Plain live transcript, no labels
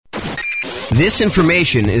This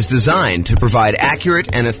information is designed to provide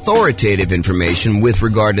accurate and authoritative information with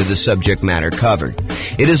regard to the subject matter covered.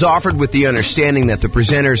 It is offered with the understanding that the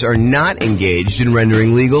presenters are not engaged in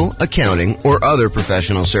rendering legal, accounting, or other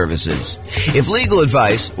professional services. If legal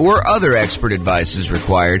advice or other expert advice is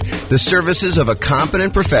required, the services of a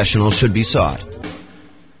competent professional should be sought.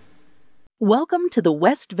 Welcome to the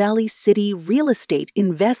West Valley City Real Estate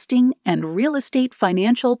Investing and Real Estate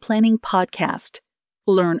Financial Planning Podcast.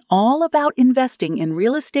 Learn all about investing in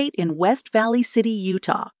real estate in West Valley City,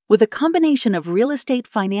 Utah, with a combination of real estate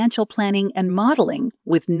financial planning and modeling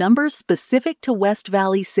with numbers specific to West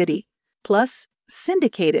Valley City, plus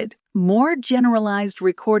syndicated, more generalized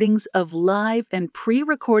recordings of live and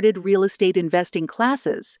pre-recorded real estate investing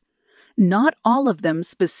classes, not all of them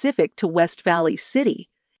specific to West Valley City.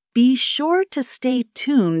 Be sure to stay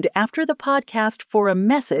tuned after the podcast for a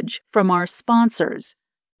message from our sponsors.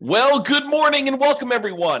 Well, good morning and welcome,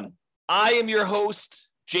 everyone. I am your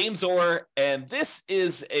host, James Orr, and this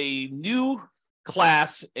is a new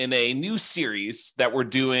class in a new series that we're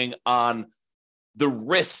doing on the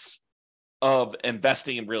risks of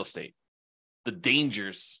investing in real estate, the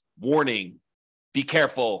dangers, warning, be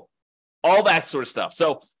careful, all that sort of stuff.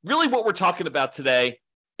 So really what we're talking about today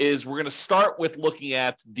is we're going to start with looking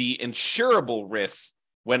at the insurable risks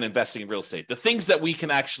when investing in real estate, the things that we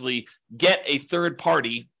can actually get a third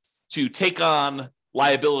party to take on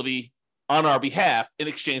liability on our behalf in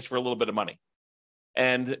exchange for a little bit of money.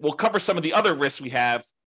 And we'll cover some of the other risks we have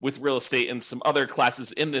with real estate in some other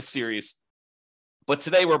classes in this series. But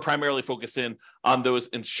today we're primarily focused in on those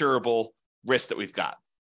insurable risks that we've got.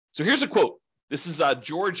 So here's a quote. This is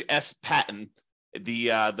George S. Patton,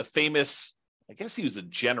 the famous, I guess he was a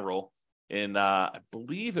general in, I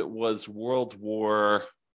believe it was World War,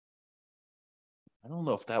 I don't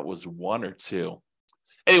know if that was one or two.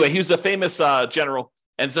 Anyway, he was a famous general.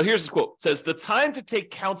 And so here's the quote. It says, "The time to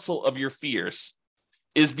take counsel of your fears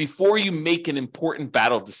is before you make an important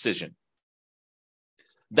battle decision.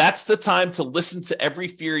 That's the time to listen to every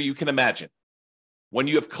fear you can imagine. When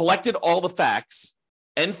you have collected all the facts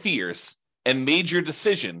and fears and made your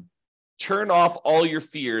decision, turn off all your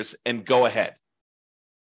fears and go ahead."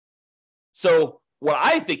 So what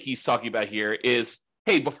I think he's talking about here is,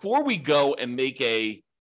 hey, before we go and make a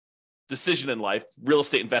decision in life, real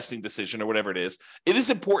estate investing decision or whatever it is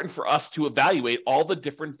important for us to evaluate all the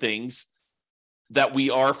different things that we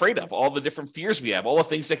are afraid of, all the different fears we have, all the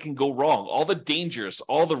things that can go wrong, all the dangers,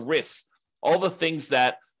 all the risks, all the things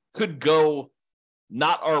that could go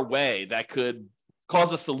not our way, that could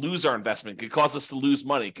cause us to lose our investment, could cause us to lose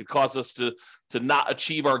money, could cause us to not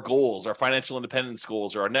achieve our goals, our financial independence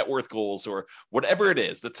goals, or our net worth goals, or whatever it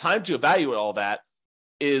is. The time to evaluate all that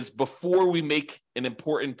is before we make an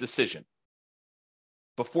important decision,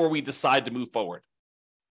 before we decide to move forward.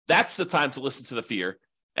 That's the time to listen to the fear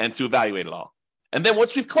and to evaluate it all. And then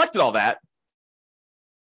once we've collected all that,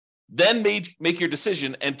 then make your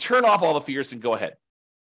decision and turn off all the fears and go ahead.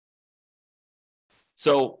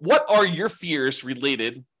 So what are your fears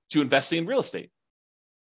related to investing in real estate?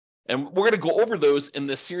 And we're going to go over those in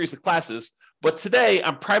this series of classes. But today,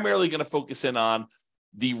 I'm primarily going to focus in on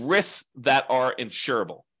the risks that are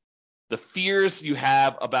insurable, the fears you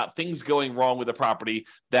have about things going wrong with a property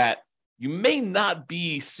that you may not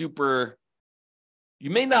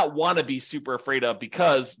want to be super afraid of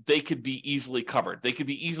because they could be easily covered. They could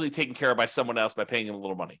be easily taken care of by someone else by paying them a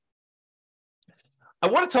little money. I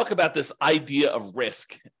want to talk about this idea of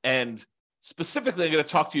risk, and specifically, I'm going to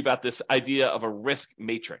talk to you about this idea of a risk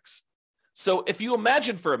matrix. So if you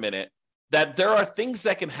imagine for a minute that there are things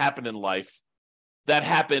that can happen in life that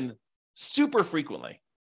happen super frequently,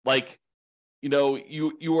 like,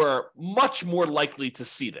 you are much more likely to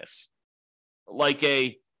see this, like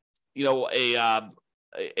an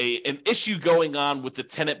issue going on with the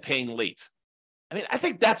tenant paying late. I mean, I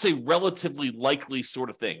think that's a relatively likely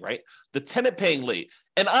sort of thing, right? The tenant paying late.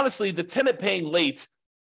 And honestly, the tenant paying late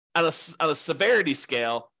on a severity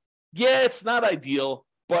scale, yeah, it's not ideal,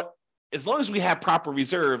 but as long as we have proper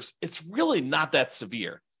reserves, it's really not that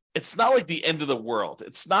severe. It's not like the end of the world.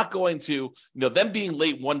 It's not going to, them being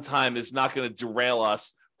late one time is not going to derail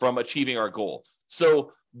us from achieving our goal.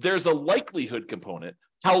 So there's a likelihood component,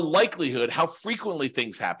 how frequently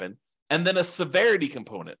things happen, and then a severity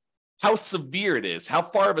component, how severe it is, how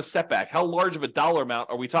far of a setback, how large of a dollar amount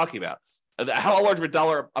are we talking about, how large of a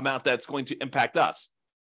dollar amount that's going to impact us.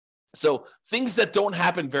 So things that don't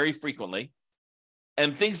happen very frequently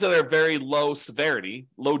and things that are very low severity,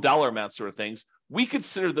 low dollar amount sort of things, we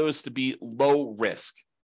consider those to be low risk.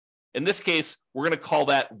 In this case, we're going to call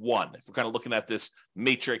that 1. If we're kind of looking at this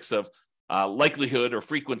matrix of likelihood or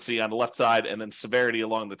frequency on the left side and then severity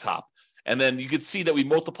along the top. And then you can see that we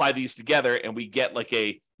multiply these together and we get like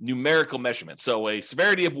a numerical measurement. So a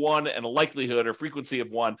severity of 1 and a likelihood or frequency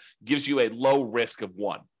of 1 gives you a low risk of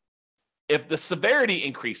 1. If the severity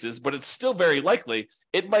increases, but it's still very likely,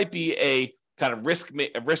 it might be a kind of risk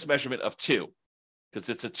measurement of 2, because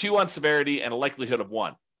it's a 2 on severity and a likelihood of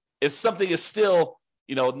 1. If something is still,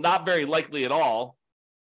 not very likely at all,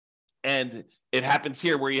 and it happens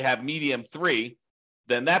here where you have medium 3,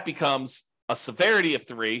 then that becomes a severity of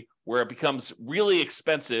 3, where it becomes really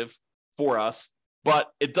expensive for us,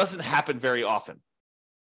 but it doesn't happen very often.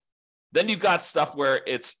 Then you've got stuff where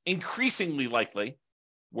it's increasingly likely,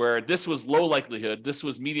 where this was low likelihood, this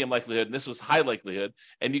was medium likelihood, and this was high likelihood,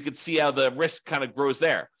 and you can see how the risk kind of grows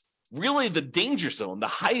there. Really, the danger zone, the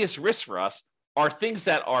highest risk for us, are things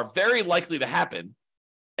that are very likely to happen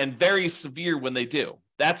and very severe when they do.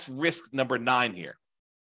 That's risk number 9 here.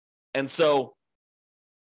 And so,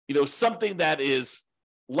 something that is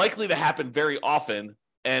likely to happen very often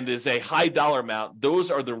and is a high dollar amount,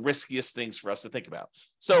 those are the riskiest things for us to think about.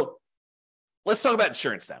 So let's talk about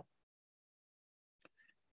insurance now.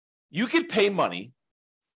 You could pay money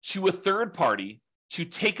to a third party to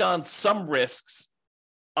take on some risks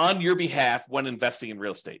on your behalf when investing in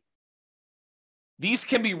real estate. These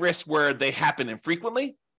can be risks where they happen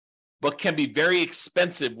infrequently, but can be very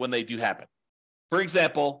expensive when they do happen. For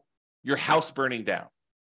example, your house burning down.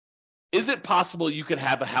 Is it possible you could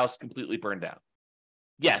have a house completely burned down?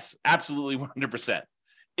 Yes, absolutely 100%.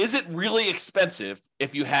 Is it really expensive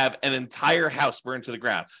if you have an entire house burned to the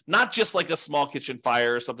ground? Not just like a small kitchen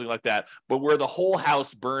fire or something like that, but where the whole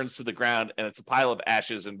house burns to the ground and it's a pile of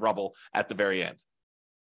ashes and rubble at the very end.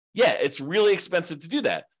 Yeah, it's really expensive to do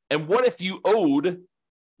that. And what if you owed,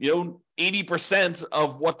 80%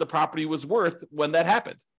 of what the property was worth when that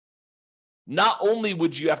happened? Not only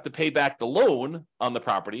would you have to pay back the loan on the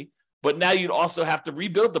property, but now you'd also have to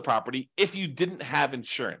rebuild the property if you didn't have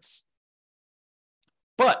insurance.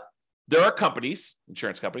 But there are companies,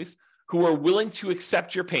 insurance companies, who are willing to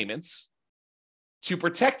accept your payments to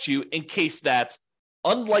protect you in case that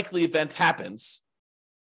unlikely event happens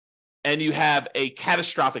and you have a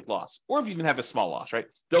catastrophic loss, or if you even have a small loss, right?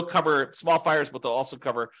 They'll cover small fires, but they'll also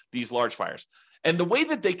cover these large fires. And the way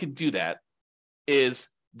that they can do that is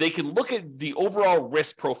they can look at the overall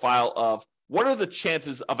risk profile of what are the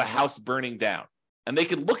chances of a house burning down? And they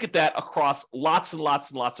can look at that across lots and lots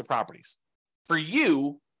and lots of properties. For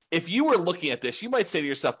you, if you were looking at this, you might say to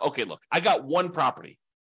yourself, okay, look, I got one property.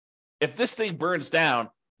 If this thing burns down,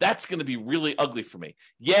 that's going to be really ugly for me.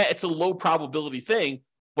 Yeah, it's a low probability thing,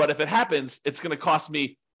 but if it happens, it's going to cost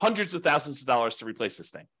me hundreds of thousands of dollars to replace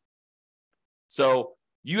this thing. So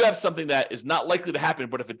you have something that is not likely to happen,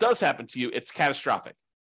 but if it does happen to you, it's catastrophic.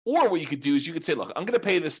 Or what you could do is you could say, look, I'm going to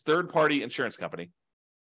pay this third-party insurance company,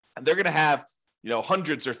 and they're going to have,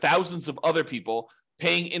 hundreds or thousands of other people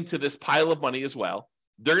paying into this pile of money as well.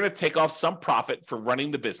 They're going to take off some profit for running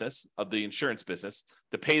the business of the insurance business,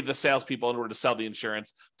 to pay the salespeople in order to sell the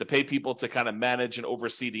insurance, to pay people to kind of manage and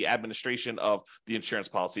oversee the administration of the insurance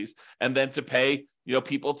policies, and then to pay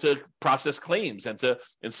people to process claims and to,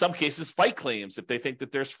 in some cases, fight claims if they think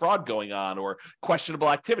that there's fraud going on or questionable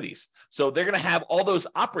activities. So they're going to have all those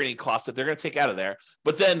operating costs that they're going to take out of there.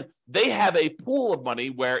 But then they have a pool of money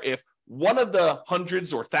where if one of the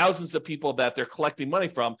hundreds or thousands of people that they're collecting money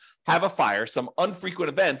from have a fire, some unfrequent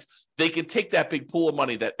events, they can take that big pool of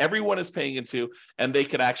money that everyone is paying into, and they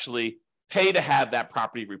could actually pay to have that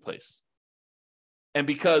property replaced. And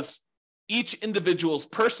because each individual's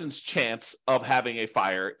person's chance of having a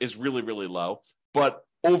fire is really, really low, but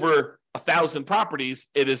over 1,000 properties,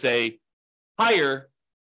 it is a higher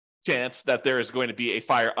chance that there is going to be a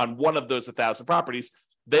fire on one of those 1,000 properties.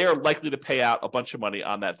 They are likely to pay out a bunch of money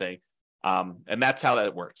on that thing. And that's how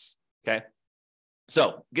that works. Okay.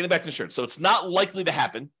 So getting back to insurance. So it's not likely to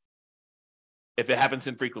happen if it happens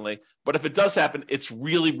infrequently, but if it does happen, it's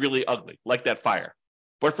really, really ugly, like that fire.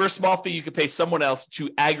 But for a small fee, you can pay someone else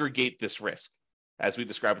to aggregate this risk, as we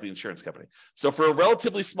described with the insurance company. So for a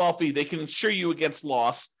relatively small fee, they can insure you against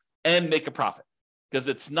loss and make a profit, because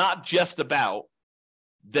it's not just about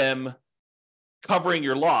them covering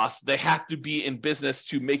your loss. They have to be in business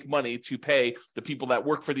to make money to pay the people that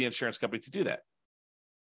work for the insurance company to do that.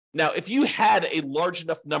 Now, if you had a large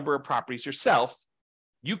enough number of properties yourself,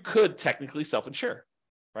 you could technically self-insure,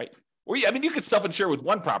 right? Or you could self-insure with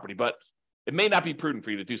one property, but it may not be prudent for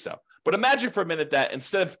you to do so. But imagine for a minute that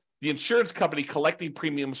instead of the insurance company collecting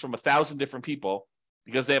premiums from 1,000 different people,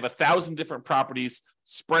 because they have 1,000 different properties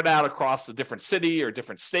spread out across a different city or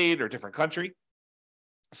different state or different country,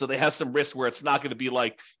 so they have some risk where it's not going to be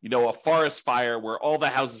like, a forest fire where all the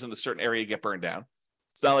houses in a certain area get burned down.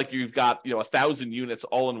 It's not like you've got 1,000 units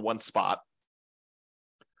all in one spot.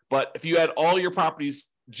 But if you had all your properties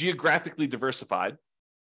geographically diversified,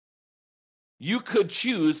 you could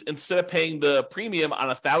choose, instead of paying the premium on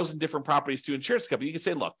 1,000 different properties to insurance company, you can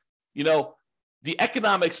say, look, the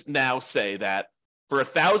economics now say that for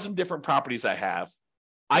 1,000 different properties I have,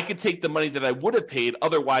 I could take the money that I would have paid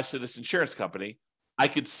otherwise to this insurance company. I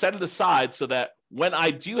could set it aside so that when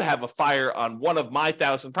I do have a fire on one of my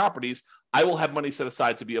 1,000 properties, I will have money set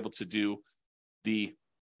aside to be able to do to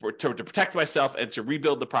protect myself and to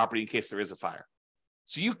rebuild the property in case there is a fire.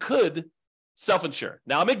 So you could self-insure.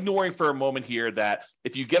 Now, I'm ignoring for a moment here that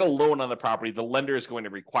if you get a loan on the property, the lender is going to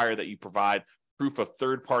require that you provide proof of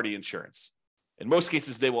third-party insurance. In most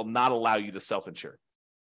cases, they will not allow you to self-insure.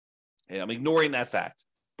 And I'm ignoring that fact.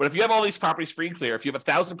 But if you have all these properties free and clear, if you have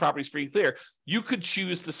 1,000 properties free and clear, you could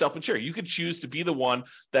choose to self-insure. You could choose to be the one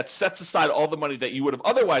that sets aside all the money that you would have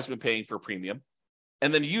otherwise been paying for a premium,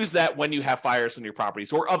 and then use that when you have fires in your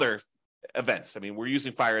properties or other events. I mean, we're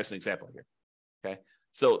using fire as an example here. Okay.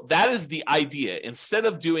 So that is the idea. Instead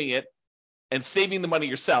of doing it and saving the money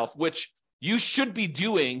yourself, which you should be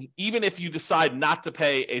doing even if you decide not to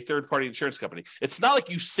pay a third-party insurance company. It's not like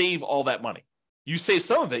you save all that money. You save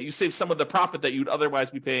some of it. You save some of the profit that you'd otherwise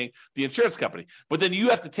be paying the insurance company. But then you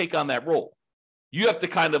have to take on that role. You have to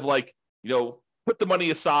kind of put the money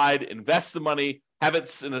aside, invest the money, have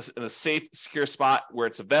it in a safe, secure spot where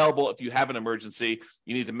it's available if you have an emergency.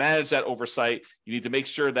 You need to manage that oversight. You need to make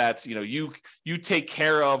sure that you take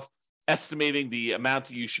care of estimating the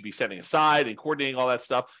amount you should be setting aside and coordinating all that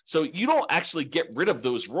stuff. So you don't actually get rid of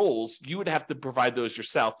those roles. You would have to provide those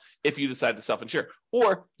yourself if you decide to self-insure.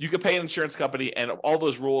 Or you could pay an insurance company and all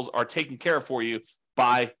those roles are taken care of for you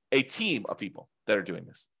by a team of people that are doing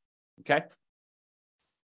this. Okay?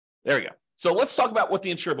 There we go. So let's talk about what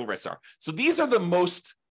the insurable risks are. So these are the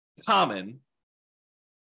most common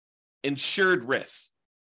insured risks.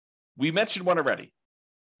 We mentioned one already,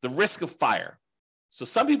 the risk of fire. So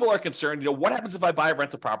some people are concerned, what happens if I buy a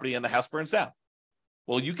rental property and the house burns down?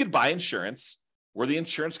 Well, you could buy insurance where the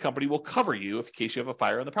insurance company will cover you in case you have a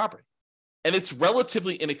fire on the property. And it's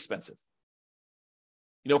relatively inexpensive.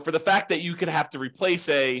 For the fact that you could have to replace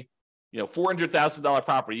a $400,000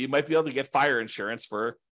 property, you might be able to get fire insurance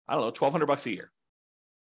for, $1,200 a year.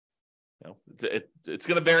 It's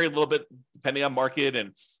going to vary a little bit depending on market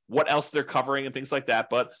and what else they're covering and things like that.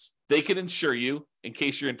 But they can insure you in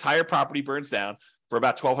case your entire property burns down for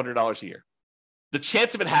about $1,200 a year. The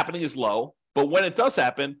chance of it happening is low, but when it does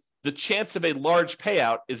happen, the chance of a large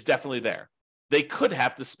payout is definitely there. They could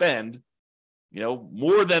have to spend,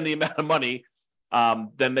 more than the amount of money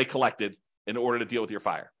than they collected in order to deal with your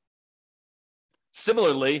fire.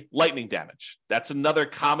 Similarly, lightning damage. That's another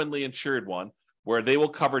commonly insured one where they will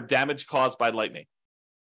cover damage caused by lightning.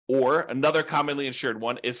 Or another commonly insured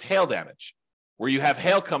one is hail damage, where you have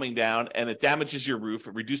hail coming down and it damages your roof,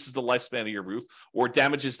 it reduces the lifespan of your roof, or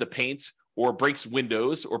damages the paint, or breaks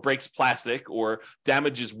windows, or breaks plastic, or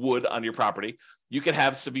damages wood on your property. You can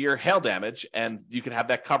have severe hail damage, and you can have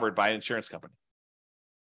that covered by an insurance company.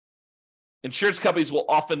 Insurance companies will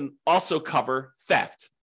often also cover theft.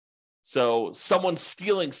 So someone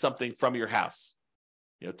stealing something from your house,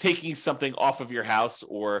 taking something off of your house,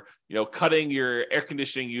 or, cutting your air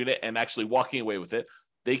conditioning unit and actually walking away with it.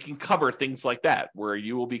 They can cover things like that, where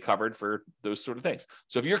you will be covered for those sort of things.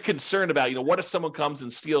 So if you're concerned about, what if someone comes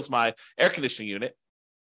and steals my air conditioning unit,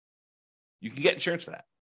 you can get insurance for that.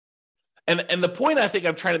 And the point I think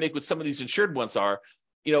I'm trying to make with some of these insured ones are,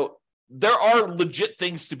 there are legit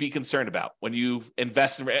things to be concerned about when you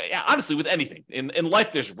invest in, honestly, with anything. In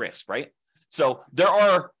life, there's risk, right? So there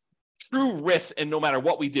are true risks, and no matter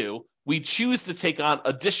what we do, we choose to take on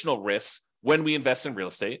additional risks when we invest in real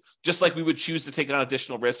estate, just like we would choose to take on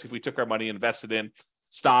additional risk if we took our money and invested in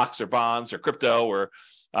stocks or bonds or crypto or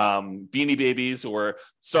Beanie Babies, or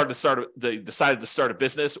decided to start a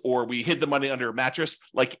business, or we hid the money under a mattress.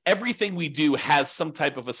 Like, everything we do has some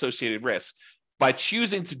type of associated risk. By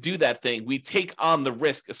choosing to do that thing, we take on the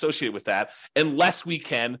risk associated with that, unless we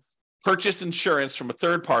can purchase insurance from a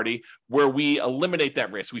third party where we eliminate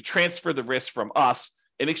that risk. We transfer the risk from us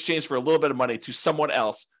in exchange for a little bit of money to someone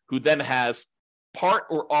else who then has part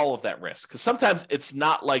or all of that risk. Because sometimes it's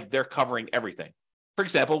not like they're covering everything. For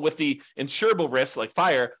example, with the insurable risks like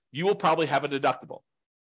fire, you will probably have a deductible.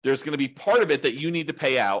 There's going to be part of it that you need to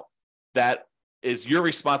pay out that is your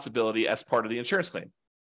responsibility as part of the insurance claim.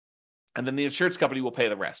 And then the insurance company will pay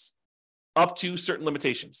the rest up to certain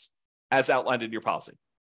limitations as outlined in your policy.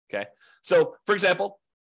 Okay. So, for example,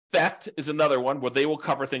 theft is another one where they will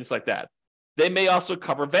cover things like that. They may also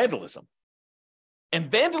cover vandalism.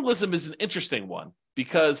 And vandalism is an interesting one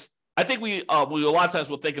because I think we a lot of times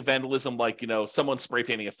will think of vandalism like, someone spray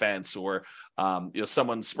painting a fence or,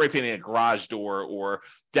 someone spray painting a garage door or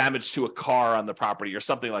damage to a car on the property or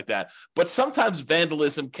something like that. But sometimes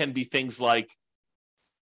vandalism can be things like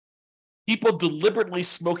people deliberately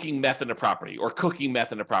smoking meth in a property or cooking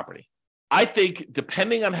meth in a property. I think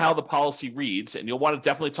depending on how the policy reads, and you'll want to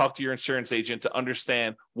definitely talk to your insurance agent to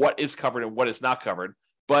understand what is covered and what is not covered,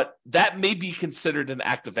 but that may be considered an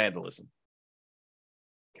act of vandalism.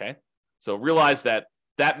 Okay, so realize that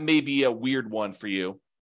may be a weird one for you,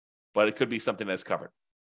 but it could be something that's covered.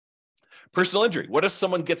 Personal injury. What if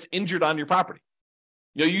someone gets injured on your property?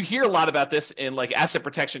 You hear a lot about this in like asset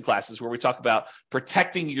protection classes where we talk about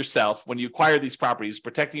protecting yourself when you acquire these properties,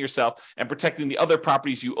 protecting yourself and protecting the other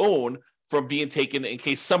properties you own from being taken in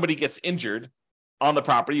case somebody gets injured on the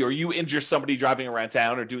property or you injure somebody driving around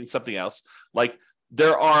town or doing something else. Like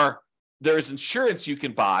there is insurance you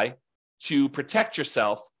can buy to protect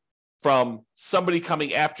yourself from somebody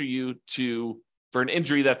coming after you for an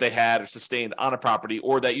injury that they had or sustained on a property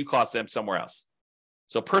or that you caused them somewhere else.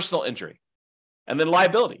 So personal injury. And then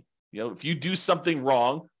liability. If you do something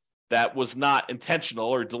wrong that was not intentional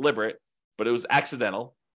or deliberate, but it was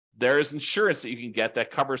accidental, there is insurance that you can get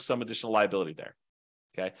that covers some additional liability there.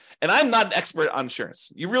 Okay. And I'm not an expert on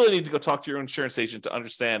insurance. You really need to go talk to your insurance agent to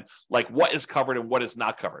understand like what is covered and what is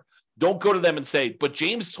not covered. Don't go to them and say, but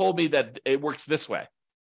James told me that it works this way.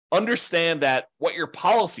 Understand that what your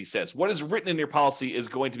policy says, what is written in your policy is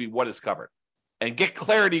going to be what is covered. And get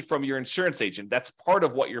clarity from your insurance agent. That's part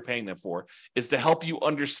of what you're paying them for, is to help you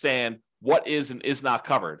understand what is and is not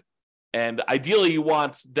covered. And ideally, you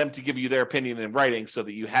want them to give you their opinion in writing so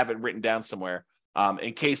that you have it written down somewhere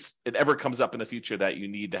in case it ever comes up in the future that you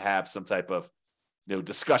need to have some type of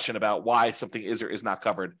discussion about why something is or is not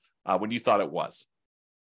covered when you thought it was.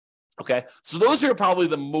 Okay, so those are probably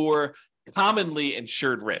the more commonly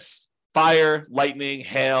insured risks: fire, lightning,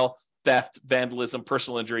 hail, theft, vandalism,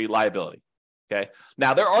 personal injury, liability. Okay.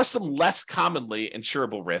 Now, there are some less commonly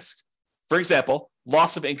insurable risks. For example,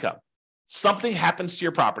 loss of income. Something happens to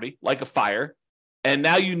your property, like a fire, and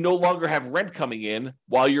now you no longer have rent coming in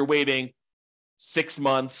while you're waiting 6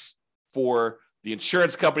 months for the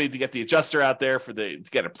insurance company to get the adjuster out there to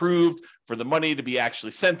get approved, for the money to be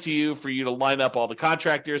actually sent to you, for you to line up all the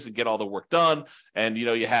contractors and get all the work done. And,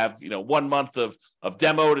 you have, 1 month of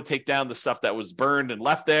demo to take down the stuff that was burned and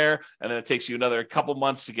left there. And then it takes you another couple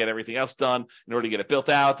months to get everything else done in order to get it built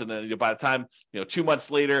out. And then by the time, 2 months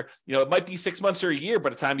later, it might be 6 months or a year by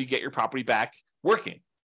the time you get your property back working.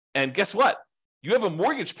 And guess what? You have a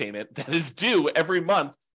mortgage payment that is due every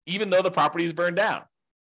month, even though the property is burned down.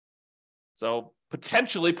 So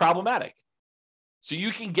potentially problematic. So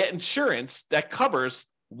you can get insurance that covers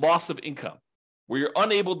loss of income, where you're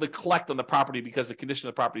unable to collect on the property because the condition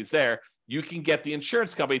of the property is there. You can get the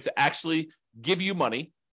insurance company to actually give you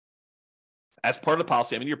money as part of the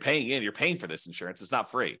policy. I mean, you're paying for this insurance. It's not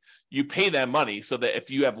free. You pay them money so that if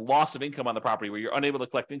you have loss of income on the property where you're unable to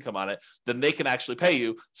collect income on it, then they can actually pay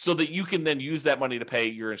you so that you can then use that money to pay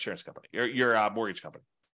your insurance company, your mortgage company,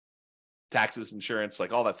 taxes, insurance,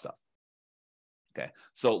 like all that stuff. Okay,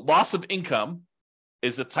 so loss of income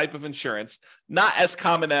is a type of insurance, not as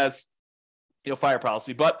common as fire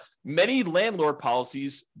policy, but many landlord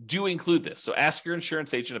policies do include this. So ask your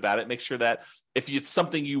insurance agent about it. Make sure that if it's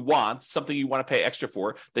something you want to pay extra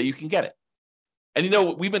for, that you can get it.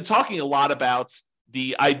 And we've been talking a lot about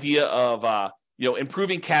the idea of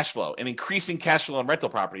improving cash flow and increasing cash flow on rental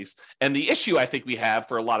properties. And the issue I think we have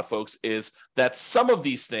for a lot of folks is that some of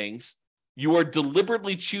these things you are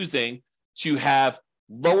deliberately choosing to have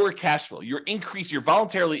lower cash flow. You're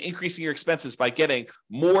voluntarily increasing your expenses by getting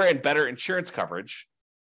more and better insurance coverage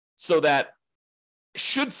so that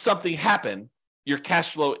should something happen, your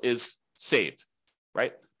cash flow is saved,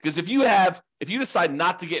 right? Because if you decide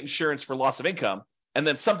not to get insurance for loss of income and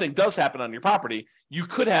then something does happen on your property, you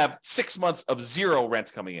could have 6 months of zero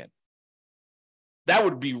rent coming in. That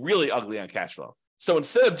would be really ugly on cash flow. So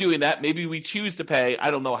instead of doing that, maybe we choose to pay,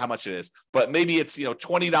 I don't know how much it is, but maybe it's $20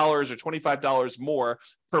 or $25 more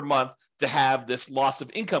per month to have this loss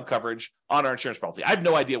of income coverage on our insurance policy. I have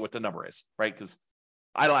no idea what the number is, right? Because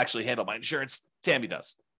I don't actually handle my insurance. Tammy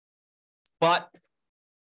does. But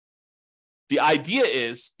the idea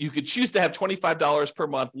is you could choose to have $25 per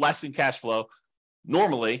month less in cash flow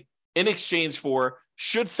normally in exchange for,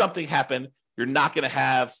 should something happen, you're not going to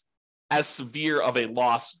have as severe of a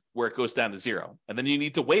loss where it goes down to zero. And then you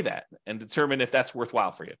need to weigh that and determine if that's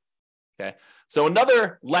worthwhile for you. Okay. So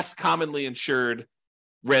another less commonly insured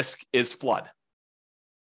risk is flood.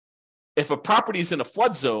 If a property is in a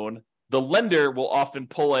flood zone, the lender will often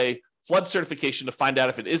pull a flood certification to find out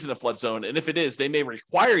if it isn't a flood zone. And if it is, they may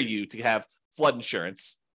require you to have flood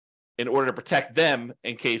insurance in order to protect them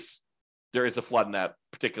in case there is a flood in that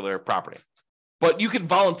particular property. But you can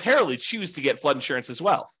voluntarily choose to get flood insurance as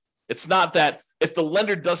well. It's not that if the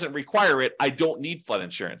lender doesn't require it, I don't need flood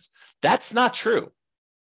insurance. That's not true.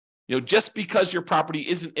 Just because your property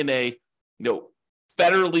isn't in a,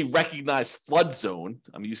 federally recognized flood zone,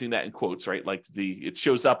 I'm using that in quotes, right? Like it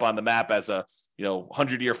shows up on the map as a,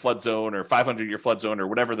 100-year flood zone or 500-year flood zone or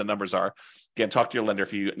whatever the numbers are. Again, talk to your lender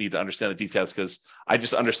if you need to understand the details, because I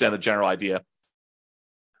just understand the general idea.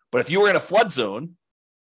 But if you were in a flood zone,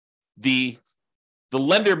 the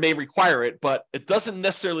lender may require it, but it doesn't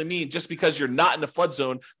necessarily mean just because you're not in the flood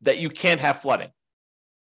zone that you can't have flooding.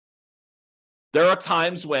 There are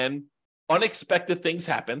times when unexpected things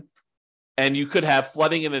happen and you could have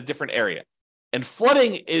flooding in a different area. And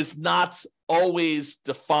flooding is not always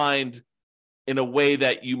defined in a way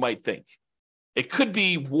that you might think. It could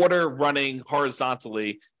be water running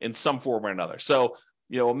horizontally in some form or another. So,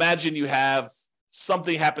 imagine you have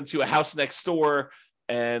something happen to a house next door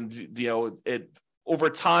and, it over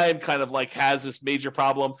time kind of like has this major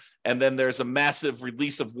problem. And then there's a massive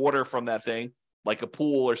release of water from that thing, like a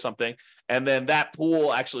pool or something. And then that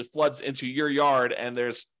pool actually floods into your yard and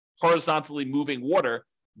there's horizontally moving water.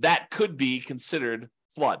 That could be considered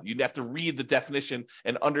flood. You'd have to read the definition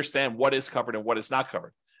and understand what is covered and what is not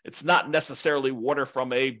covered. It's not necessarily water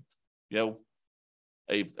from a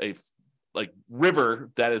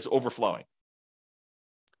river that is overflowing.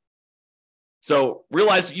 So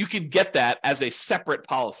realize you can get that as a separate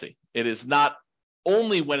policy. It is not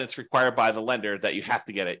only when it's required by the lender that you have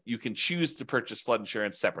to get it. You can choose to purchase flood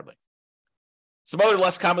insurance separately. Some other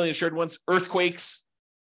less commonly insured ones, earthquakes.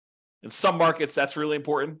 In some markets, that's really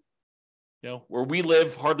important. Where we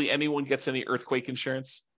live, hardly anyone gets any earthquake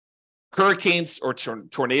insurance. Hurricanes or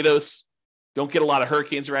tornadoes. Don't get a lot of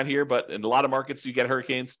hurricanes around here, but in a lot of markets, you get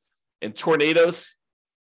hurricanes. And tornadoes,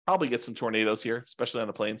 probably get some tornadoes here, especially on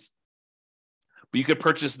the plains. But you could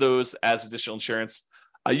purchase those as additional insurance.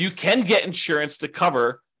 You can get insurance to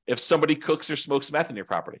cover if somebody cooks or smokes meth in your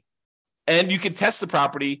property. And you can test the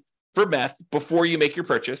property for meth before you make your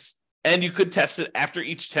purchase. And you could test it after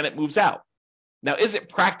each tenant moves out. Now, is it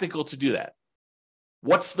practical to do that?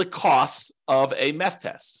 What's the cost of a meth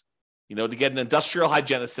test? To get an industrial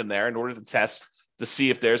hygienist in there in order to test to see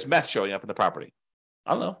if there's meth showing up in the property.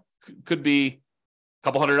 I don't know. Could be a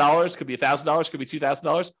couple $100, could be $1,000, could be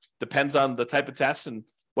 $2,000. Depends on the type of test and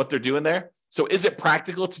what they're doing there. So is it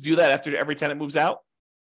practical to do that after every tenant moves out?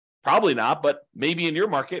 Probably not, but maybe in your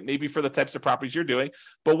market, maybe for the types of properties you're doing.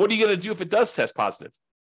 But what are you going to do if it does test positive?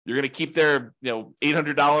 You're going to keep their $800,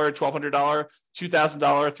 $1,200, $2,000,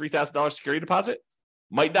 $3,000 security deposit?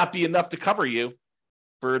 Might not be enough to cover you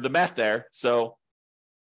for the meth there. So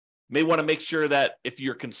may want to make sure that if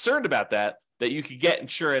you're concerned about that you can get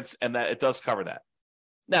insurance and that it does cover that.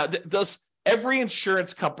 Now, does every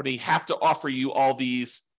insurance company have to offer you all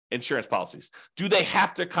these insurance policies? Do they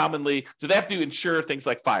have to insure things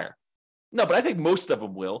like fire? No, but I think most of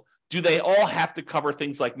them will. Do they all have to cover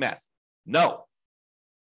things like meth? No.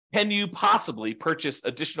 Can you possibly purchase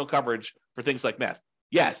additional coverage for things like meth?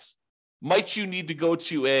 Yes. Might you need to go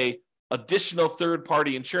to a additional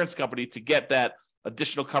third-party insurance company to get that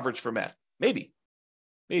additional coverage for meth? Maybe.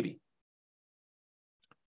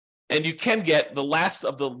 And you can get the last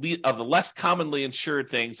of the less commonly insured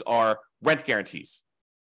things are rent guarantees.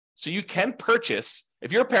 So you can purchase,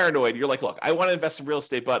 if you're paranoid, you're like, look, I want to invest in real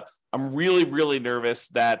estate, but I'm really, really nervous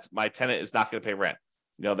that my tenant is not going to pay rent.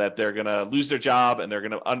 That they're going to lose their job and they're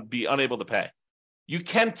going to be unable to pay. You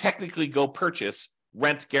can technically go purchase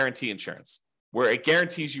rent guarantee insurance, where it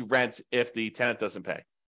guarantees you rent if the tenant doesn't pay.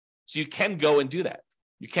 So you can go and do that.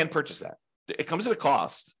 You can purchase that. It comes at a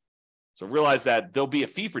cost. So realize that there'll be a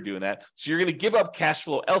fee for doing that. So you're going to give up cash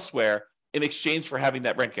flow elsewhere in exchange for having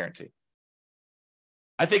that rent guarantee.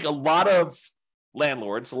 I think a lot of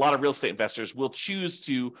landlords, a lot of real estate investors will choose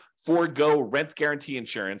to forego rent guarantee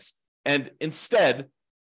insurance and instead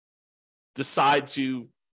decide to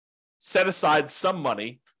set aside some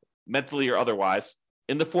money, mentally or otherwise,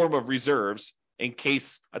 in the form of reserves in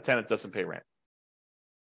case a tenant doesn't pay rent.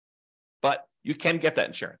 But you can get that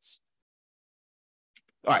insurance.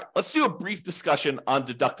 All right, let's do a brief discussion on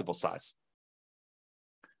deductible size.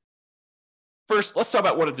 First, let's talk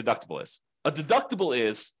about what a deductible is. A deductible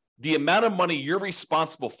is the amount of money you're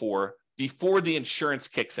responsible for before the insurance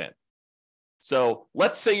kicks in. So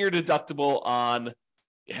let's say your deductible on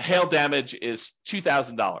hail damage is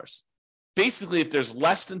 $2,000. Basically, if there's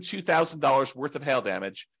less than $2,000 worth of hail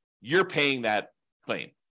damage, you're paying that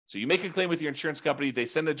claim. So you make a claim with your insurance company, they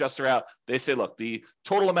send an adjuster out, they say, look, the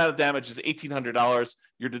total amount of damage is $1,800,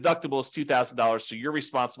 your deductible is $2,000, so you're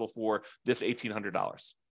responsible for this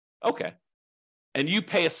 $1,800. Okay. And you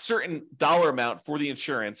pay a certain dollar amount for the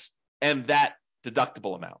insurance and that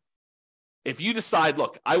deductible amount. If you decide,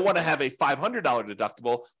 look, I want to have a $500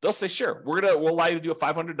 deductible, they'll say, sure, we'll allow you to do a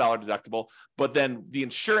 $500 deductible, but then the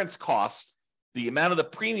insurance cost, the amount of the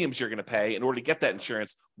premiums you're going to pay in order to get that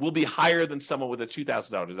insurance will be higher than someone with a $2,000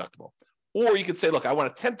 deductible. Or you could say, look, I want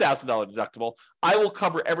a $10,000 deductible. I will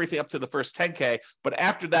cover everything up to the first $10K, but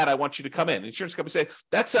after that, I want you to come in. The insurance company say,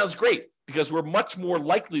 that sounds great because we're much more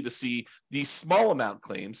likely to see these small amount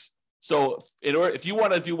claims. So if you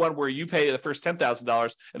want to do one where you pay the first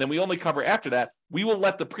 $10,000 and then we only cover after that, we will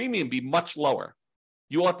let the premium be much lower.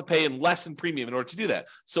 You will have to pay in less in premium in order to do that.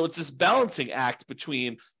 So it's this balancing act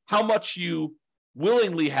between how much you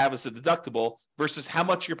willingly have as a deductible versus how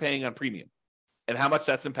much you're paying on premium and how much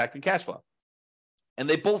that's impacting cash flow. And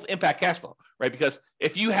they both impact cash flow, right? Because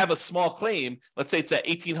if you have a small claim, let's say it's that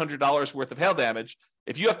 $1,800 worth of hail damage,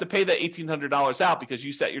 if you have to pay that $1,800 out because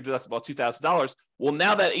you set your deductible at $2,000, well,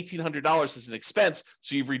 now that $1,800 is an expense,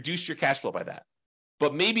 so you've reduced your cash flow by that.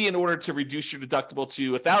 But maybe in order to reduce your deductible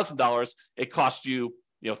to $1,000, it cost you,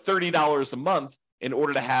 $30 a month in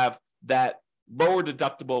order to have that lower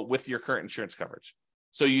deductible with your current insurance coverage.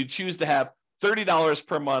 So you choose to have $30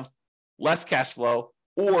 per month, less cash flow,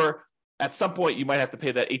 or at some point you might have to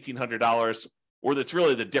pay that $1,800, or that's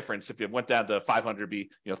really the difference. If it went down to $500,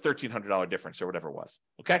 be $1,300 difference or whatever it was.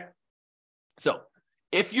 Okay. So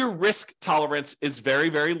if your risk tolerance is very,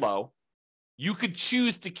 very low, you could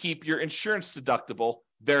choose to keep your insurance deductible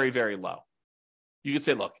very, very low. You could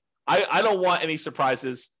say, look, I don't want any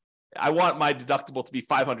surprises. I want my deductible to be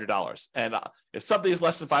 $500. And if something is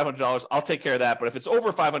less than $500, I'll take care of that. But if it's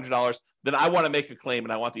over $500, then I want to make a claim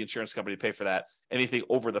and I want the insurance company to pay for that, anything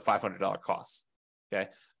over the $500 costs. Okay.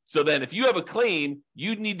 So then if you have a claim,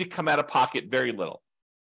 you need to come out of pocket very little.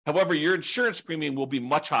 However, your insurance premium will be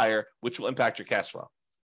much higher, which will impact your cash flow.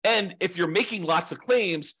 And if you're making lots of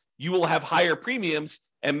claims, you will have higher premiums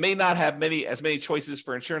and may not have as many choices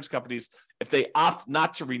for insurance companies if they opt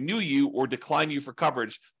not to renew you or decline you for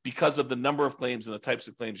coverage because of the number of claims and the types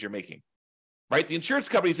of claims you're making, right? The insurance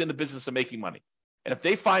company is in the business of making money. And if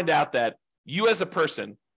they find out that you as a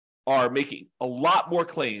person are making a lot more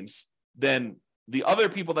claims than the other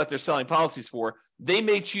people that they're selling policies for, they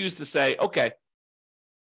may choose to say, okay,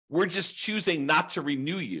 we're just choosing not to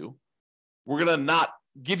renew you. We're going to not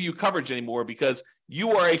give you coverage anymore because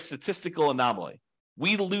you are a statistical anomaly.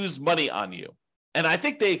 We lose money on you. And I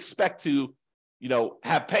think they expect to,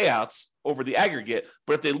 have payouts over the aggregate.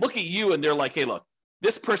 But if they look at you and they're like, hey, look,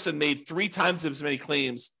 this person made 3 times as many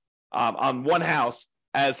claims on one house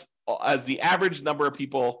as the average number of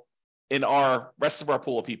people in our rest of our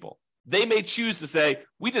pool of people, they may choose to say,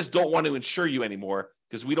 we just don't want to insure you anymore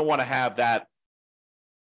because we don't want to have that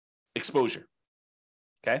exposure.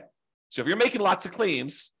 Okay. So if you're making lots of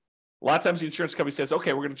claims, a lot of times the insurance company says,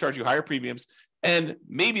 okay, we're going to charge you higher premiums. And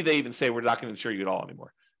maybe they even say, we're not going to insure you at all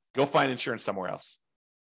anymore. Go find insurance somewhere else.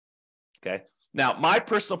 Okay. Now, my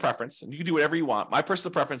personal preference, and you can do whatever you want, my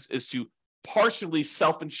personal preference is to partially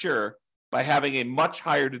self-insure by having a much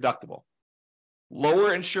higher deductible,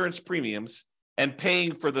 lower insurance premiums, and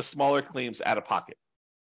paying for the smaller claims out of pocket.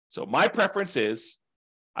 So my preference is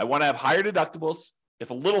I want to have higher deductibles. If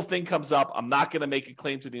a little thing comes up, I'm not going to make a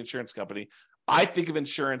claim to the insurance company. I think of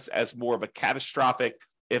insurance as more of a catastrophic.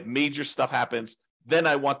 If major stuff happens, then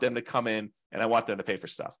I want them to come in and I want them to pay for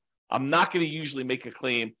stuff. I'm not going to usually make a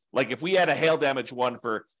claim. Like if we had a hail damage one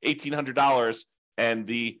for $1,800 and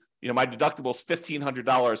my deductible is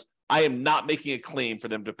 $1,500, I am not making a claim for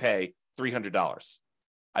them to pay $300.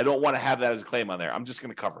 I don't want to have that as a claim on there. I'm just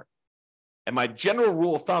going to cover it. And my general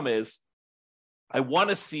rule of thumb is I want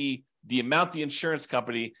to see the amount the insurance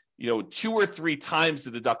company, 2 or 3 times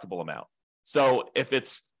the deductible amount. So if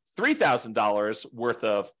it's $3,000 worth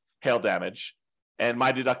of hail damage and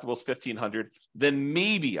my deductible is $1,500, then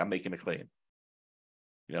maybe I'm making a claim.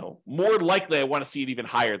 More likely I want to see it even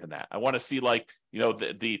higher than that. I want to see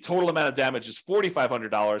the total amount of damage is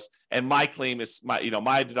 $4,500 and my claim is my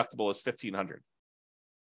deductible is $1,500.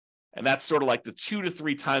 And that's sort of like the 2 to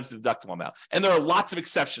 3 times the deductible amount. And there are lots of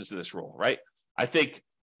exceptions to this rule, right? I think,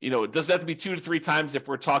 it doesn't have to be 2 to 3 times if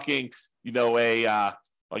we're talking,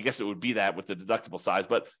 I guess it would be that with the deductible size,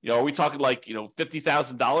 but, are we talking like,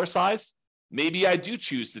 $50,000 size? Maybe I do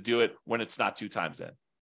choose to do it when it's not 2 times in.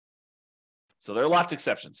 So there are lots of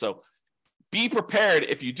exceptions. So be prepared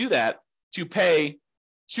if you do that to pay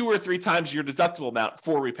 2 or 3 times your deductible amount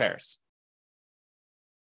for repairs.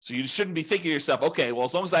 So you shouldn't be thinking to yourself, okay, well,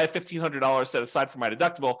 as long as I have $1,500 set aside for my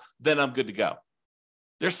deductible, then I'm good to go.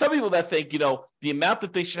 There's some people that think, the amount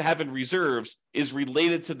that they should have in reserves is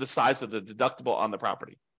related to the size of the deductible on the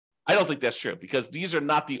property. I don't think that's true because these are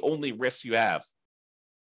not the only risks you have.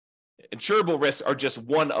 Insurable risks are just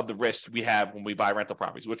one of the risks we have when we buy rental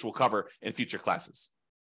properties, which we'll cover in future classes.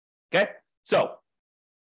 Okay, so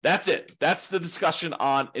that's it. That's the discussion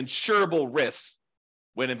on insurable risks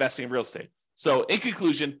when investing in real estate. So in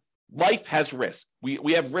conclusion, life has risk.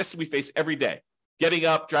 We have risks we face every day. Getting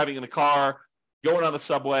up, driving in the car, going on the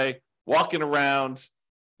subway, walking around,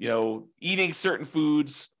 eating certain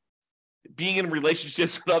foods, being in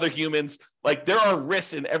relationships with other humans. Like there are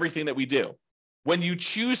risks in everything that we do. When you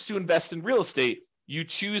choose to invest in real estate, you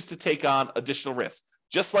choose to take on additional risks.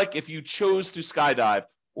 Just like if you chose to skydive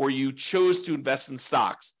or you chose to invest in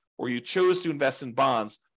stocks or you chose to invest in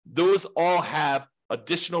bonds, those all have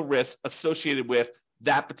additional risks associated with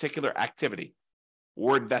that particular activity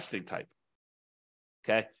or investing type.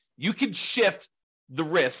 Okay. You can shift the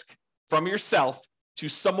risk from yourself to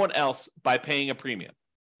someone else by paying a premium.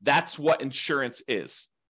 That's what insurance is.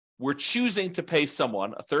 We're choosing to pay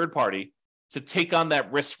someone, a third party, to take on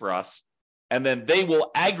that risk for us, and then they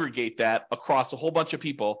will aggregate that across a whole bunch of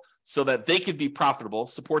people so that they can be profitable,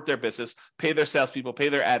 support their business, pay their salespeople, pay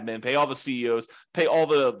their admin, pay all the CEOs, pay all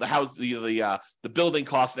the house, the building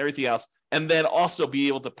costs and everything else, and then also be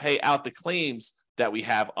able to pay out the claims that we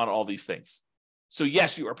have on all these things. So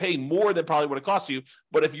yes, you are paying more than probably would have cost you,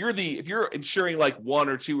 but if you're insuring like 1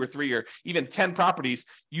 or 2 or 3 or even 10 properties,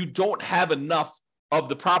 you don't have enough of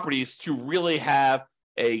the properties to really have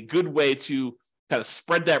a good way to kind of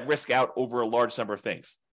spread that risk out over a large number of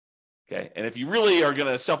things. Okay. And if you really are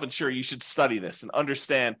going to self-insure, you should study this and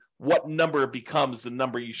understand what number becomes the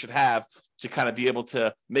number you should have to kind of be able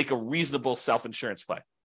to make a reasonable self-insurance play.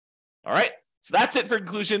 All right. So that's it for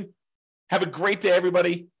conclusion. Have a great day,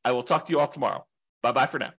 everybody. I will talk to you all tomorrow. Bye-bye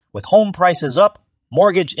for now. With home prices up,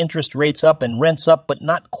 mortgage interest rates up, and rents up, but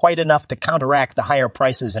not quite enough to counteract the higher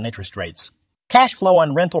prices and interest rates. Cash flow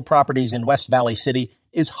on rental properties in West Valley City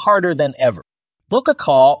is harder than ever. Book a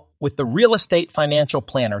call with the Real Estate Financial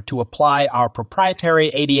Planner to apply our proprietary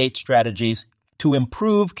 88 strategies to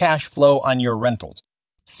improve cash flow on your rentals.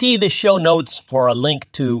 See the show notes for a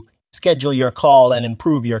link to schedule your call and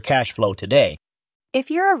improve your cash flow today.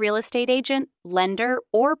 If you're a real estate agent, lender,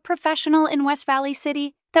 or professional in West Valley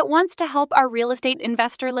City that wants to help our real estate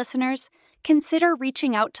investor listeners, consider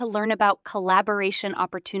reaching out to learn about collaboration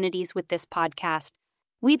opportunities with this podcast.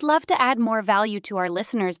 We'd love to add more value to our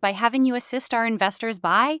listeners by having you assist our investors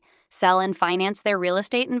buy, sell, and finance their real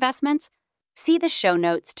estate investments. See the show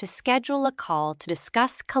notes to schedule a call to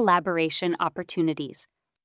discuss collaboration opportunities.